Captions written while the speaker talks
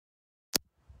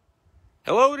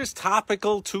Hello, it is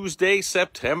Topical Tuesday,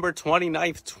 September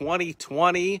 29th,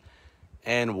 2020.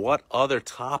 And what other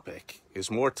topic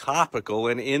is more topical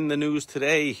and in the news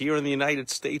today here in the United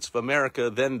States of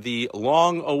America than the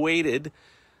long-awaited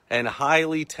and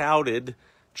highly touted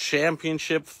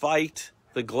championship fight?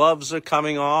 The gloves are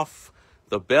coming off.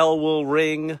 The bell will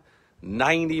ring.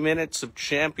 90 minutes of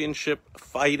championship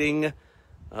fighting.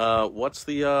 What's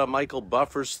the Michael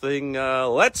Buffers thing?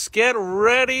 Let's get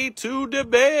ready to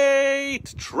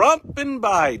debate Trump and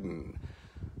Biden.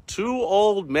 Two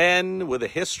old men with a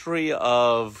history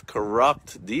of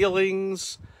corrupt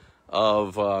dealings,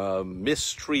 of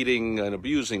mistreating and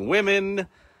abusing women,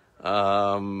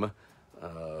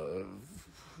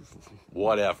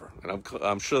 whatever. And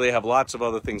I'm sure they have lots of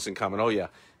other things in common. Oh, yeah.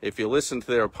 If you listen to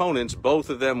their opponents, both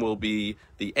of them will be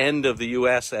the end of the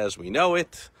U.S. as we know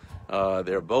it.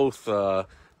 They're both going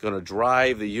to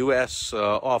drive the U.S.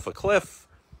 Off a cliff.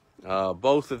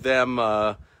 Both of them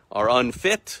are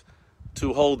unfit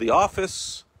to hold the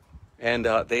office, and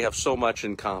they have so much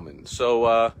in common.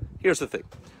 So here's the thing.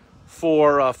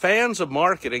 For fans of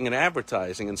marketing and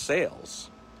advertising and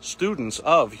sales, students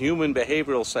of human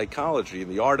behavioral psychology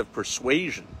and the art of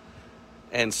persuasion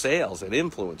and sales and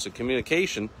influence and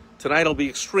communication, tonight will be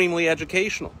extremely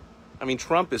educational. I mean,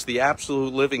 Trump is the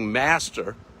absolute living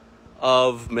master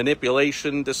of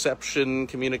manipulation, deception,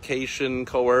 communication,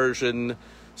 coercion,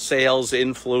 sales,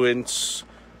 influence,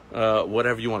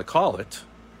 whatever you want to call it.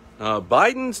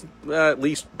 Biden's, at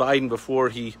least Biden before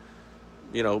he,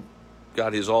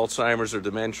 got his Alzheimer's or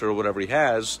dementia or whatever he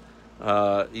has,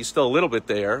 he's still a little bit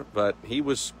there, but he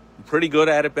was pretty good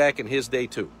at it back in his day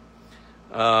too.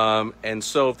 And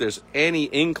so if there's any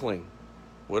inkling,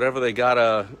 whatever they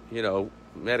gotta,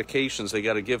 medications they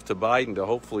got to give to Biden to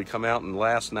hopefully come out in the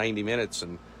last 90 minutes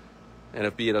and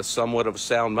if be in a somewhat of a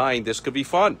sound mind, this could be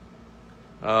fun.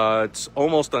 It's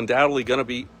almost undoubtedly going to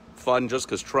be fun just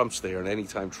because Trump's there, and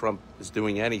anytime Trump is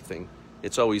doing anything,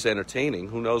 it's always entertaining.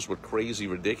 Who knows what crazy,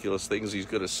 ridiculous things he's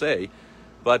going to say.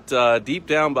 But deep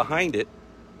down behind it,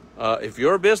 if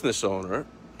you're a business owner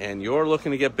and you're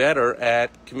looking to get better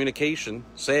at communication,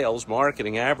 sales,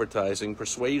 marketing, advertising,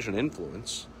 persuasion,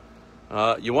 influence,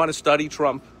 you want to study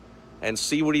Trump and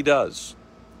see what he does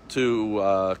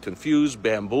to confuse,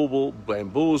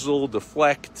 bamboozle,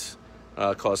 deflect,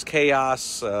 cause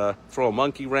chaos, throw a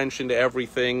monkey wrench into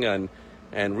everything, and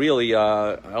really,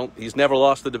 he's never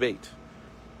lost a debate.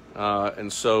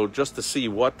 And so just to see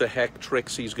what the heck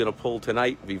tricks he's going to pull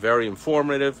tonight will be very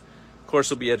informative. Of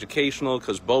course, it'll be educational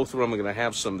because both of them are going to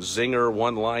have some zinger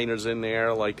one-liners in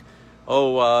there like,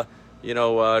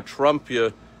 Trump,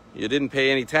 you didn't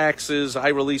pay any taxes. I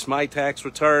released my tax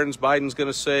returns. Biden's going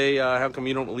to say, how come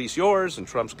you don't release yours? And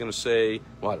Trump's going to say,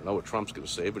 well, I don't know what Trump's going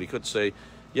to say, but he could say,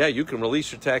 yeah, you can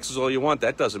release your taxes all you want.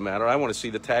 That doesn't matter. I want to see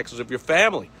the taxes of your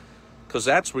family because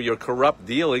that's where your corrupt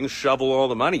dealings shovel all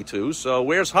the money to. So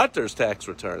where's Hunter's tax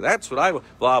return? That's what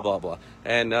blah, blah, blah.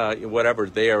 And whatever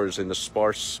there is in the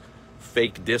sparse,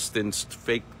 fake distanced,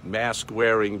 fake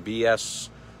mask-wearing BS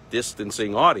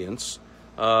distancing audience,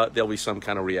 there'll be some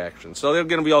kind of reaction. So there are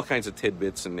going to be all kinds of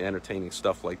tidbits and entertaining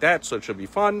stuff like that. So it should be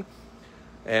fun.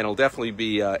 And it'll definitely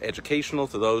be educational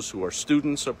to those who are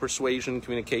students of persuasion,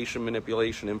 communication,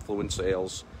 manipulation, influence,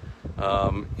 sales.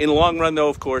 In the long run, though,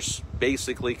 of course,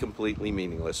 basically completely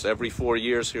meaningless. Every 4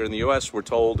 years here in the U.S., we're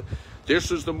told this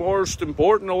is the most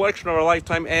important election of our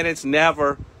lifetime. And it's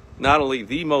never, not only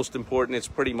the most important, it's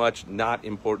pretty much not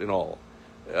important at all.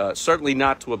 Certainly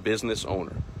not to a business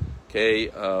owner. Okay,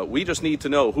 we just need to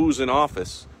know who's in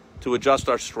office to adjust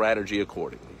our strategy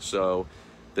accordingly. So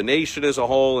the nation as a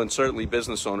whole, and certainly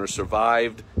business owners,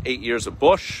 survived 8 years of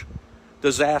Bush,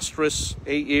 disastrous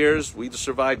 8 years. We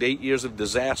survived 8 years of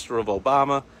disaster of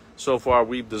Obama. So far,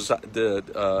 we've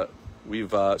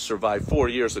survived 4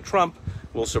 years of Trump.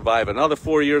 We'll survive another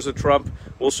 4 years of Trump.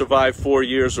 We'll survive 4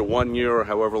 years or 1 year or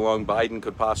however long Biden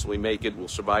could possibly make it. We'll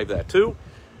survive that too.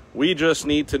 We just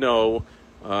need to know,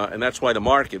 and that's why the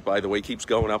market, by the way, keeps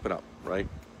going up and up, right?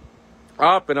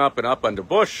 Up and up and up under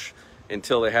Bush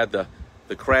until they had the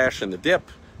crash and the dip.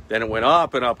 Then it went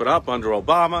up and up and up under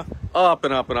Obama, up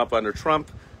and up under Trump,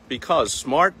 because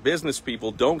smart business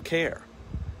people don't care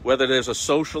whether there's a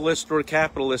socialist or a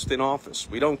capitalist in office.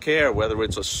 We don't care whether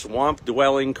it's a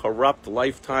swamp-dwelling, corrupt,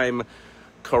 lifetime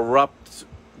corrupt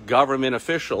government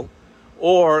official,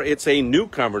 or it's a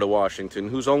newcomer to Washington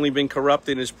who's only been corrupt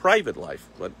in his private life,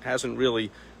 but hasn't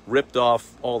really ripped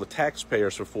off all the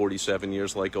taxpayers for 47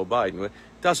 years like Biden. It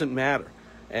doesn't matter.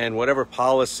 And whatever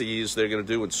policies they're going to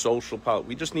do in social policy,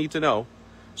 we just need to know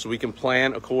so we can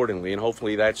plan accordingly. And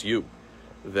hopefully that's you,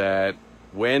 that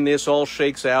when this all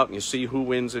shakes out and you see who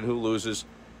wins and who loses,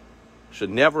 should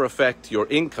never affect your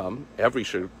income.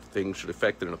 Everything should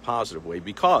affect it in a positive way,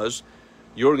 because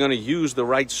you're going to use the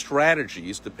right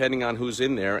strategies depending on who's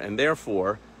in there, and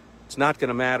therefore it's not going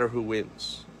to matter who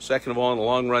wins. Second of all, in the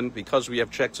long run, because we have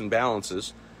checks and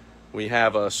balances, we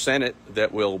have a Senate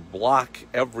that will block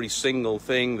every single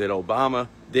thing that Obama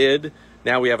did.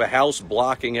 Now we have a House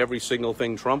blocking every single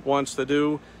thing Trump wants to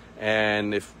do.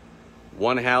 And if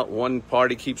one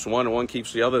party keeps one and one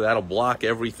keeps the other, that'll block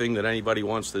everything that anybody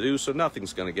wants to do. So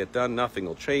nothing's going to get done. Nothing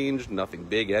will change. Nothing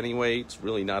big anyway. It's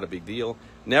really not a big deal.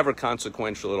 Never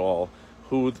consequential at all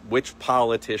which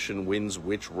politician wins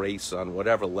which race on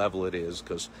whatever level it is,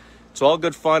 because it's all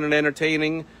good fun and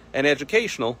entertaining and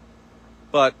educational.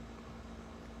 But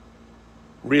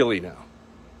really now,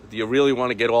 do you really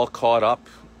want to get all caught up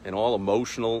and all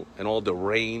emotional and all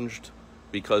deranged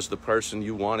because the person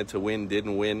you wanted to win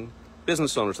didn't win?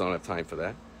 Business owners don't have time for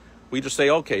that. We just say,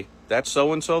 okay, that's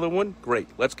so-and-so that won. Great,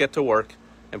 let's get to work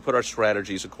and put our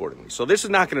strategies accordingly. So this is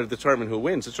not going to determine who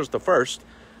wins. It's just the first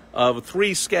of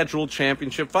 3 scheduled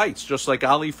championship fights. Just like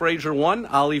Ali Frazier 1,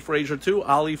 Ali Frazier 2,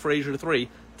 Ali Frazier 3.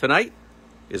 Tonight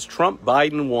is Trump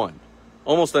Biden 1.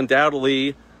 Almost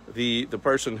undoubtedly, the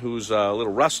person who's a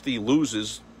little rusty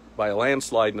loses by a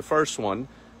landslide in the first one.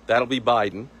 That'll be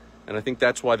Biden. And I think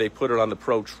that's why they put it on the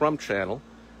pro-Trump channel,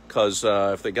 because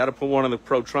if they got to put one on the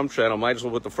pro-Trump channel, might as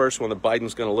well put the first one that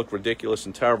Biden's going to look ridiculous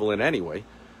and terrible in anyway.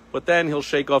 But then he'll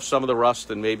shake off some of the rust,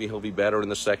 and maybe he'll be better in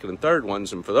the second and third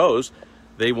ones. And for those,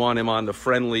 they want him on the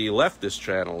friendly leftist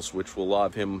channels, which will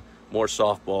lob him more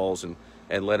softballs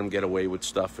and let him get away with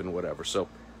stuff and whatever. So,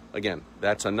 again,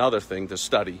 that's another thing to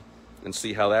study and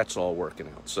see how that's all working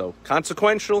out. So,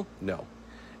 consequential? No.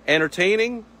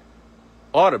 Entertaining?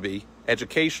 Ought to be.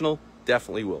 Educational?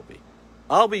 Definitely will be.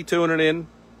 I'll be tuning in.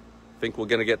 I think we're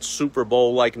going to get Super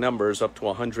Bowl-like numbers. Up to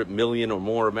 100 million or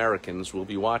more Americans will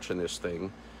be watching this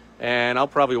thing. And I'll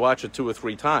probably watch it 2 or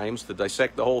 3 times to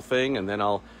dissect the whole thing, and then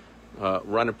I'll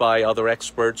run it by other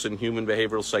experts in human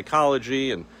behavioral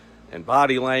psychology and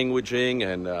body languaging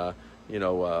and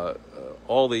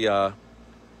all the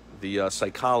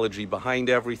psychology behind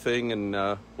everything, and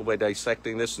we'll be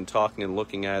dissecting this and talking and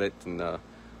looking at it and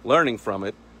learning from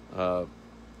it. Who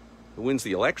wins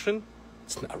the election?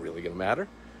 It's not really going to matter,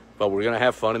 but we're going to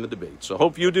have fun in the debate. So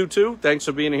hope you do too. Thanks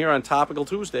for being here on Topical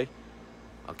Tuesday.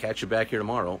 I'll catch you back here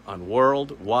tomorrow on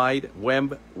World Wide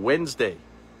Web Wednesday.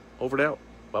 Over and out.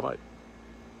 Bye-bye.